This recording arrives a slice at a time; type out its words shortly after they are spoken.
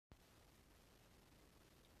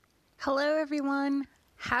Hello, everyone.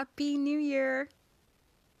 Happy New Year.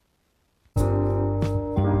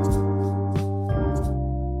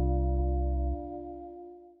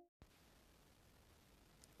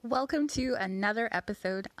 Welcome to another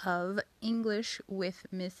episode of English with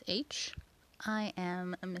Miss H. I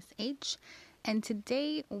am Miss H, and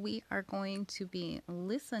today we are going to be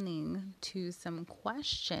listening to some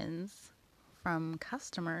questions from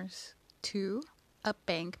customers to a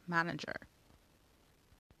bank manager.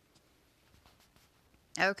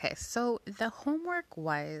 Okay, so the homework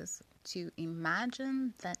was to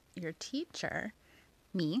imagine that your teacher,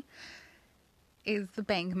 me, is the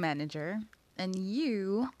bank manager and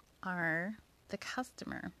you are the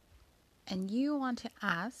customer. And you want to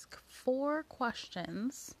ask 4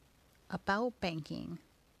 questions about banking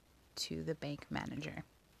to the bank manager.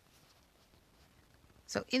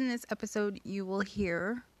 So in this episode, you will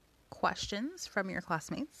hear questions from your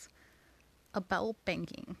classmates about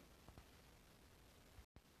banking.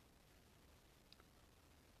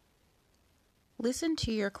 Listen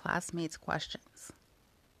to your classmates' questions.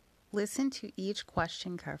 Listen to each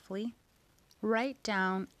question carefully. Write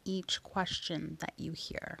down each question that you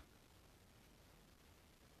hear.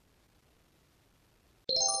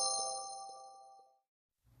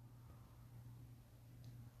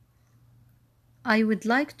 I would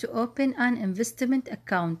like to open an investment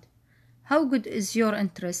account. How good is your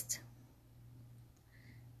interest?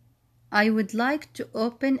 I would like to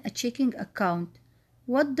open a checking account.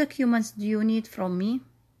 What documents do you need from me?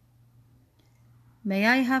 May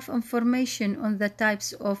I have information on the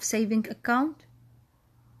types of saving account?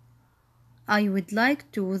 I would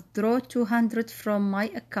like to withdraw 200 from my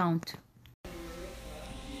account.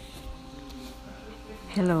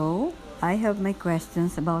 Hello, I have my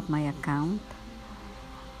questions about my account.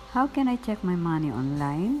 How can I check my money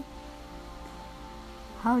online?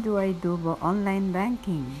 How do I do online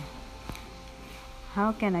banking?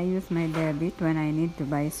 How can I use my debit when I need to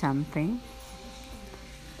buy something?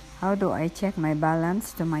 How do I check my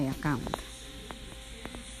balance to my account?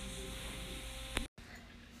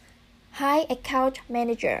 Hi, account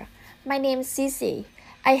manager. My name is Cici.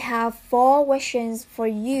 I have 4 questions for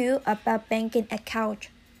you about banking account.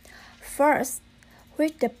 First,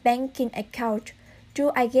 with the banking account,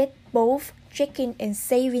 do I get both checking and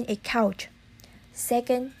saving account?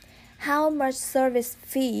 Second, how much service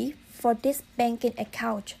fee for this banking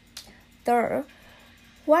account? Third,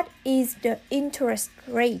 what is the interest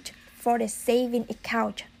rate for the saving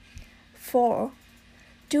account? 4,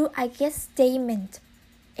 do I get statement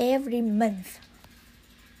every month?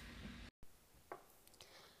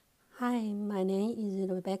 Hi, my name is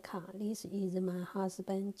Rebecca. This is my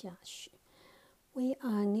husband Josh. We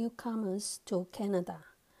are newcomers to Canada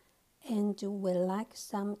and would like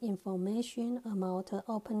some information about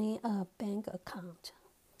opening a bank account.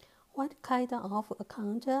 What kind of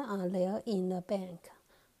accounts are there in the bank?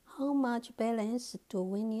 How much balance do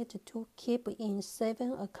we need to keep in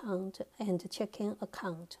saving account and checking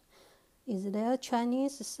account? Is there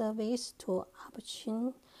Chinese service to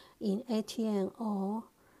option in ATM or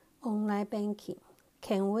online banking?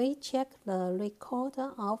 Can we check the record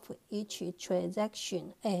of each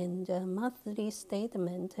transaction and the monthly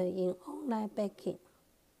statement in online banking?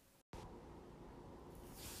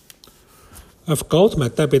 I forgot my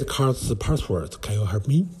debit card's password. Can you help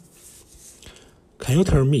me? Can you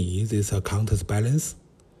tell me this account's balance?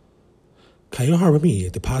 Can you help me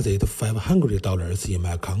deposit $500 in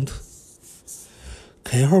my account?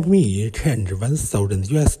 Can you help me change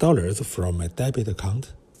 1,000 US dollars from my debit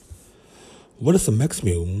account? What is the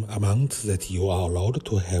maximum amount that you are allowed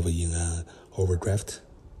to have in an overdraft?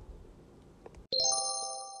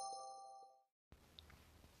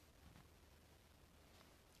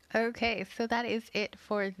 Okay, so that is it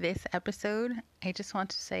for this episode. I just want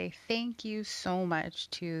to say thank you so much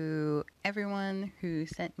to everyone who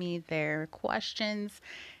sent me their questions.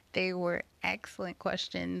 They were excellent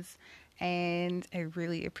questions, and I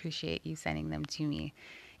really appreciate you sending them to me.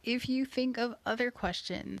 If you think of other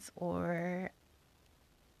questions or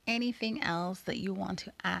anything else that you want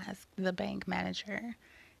to ask the bank manager,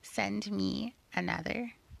 send me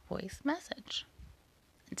another voice message.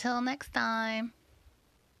 Until next time.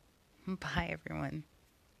 Bye, everyone.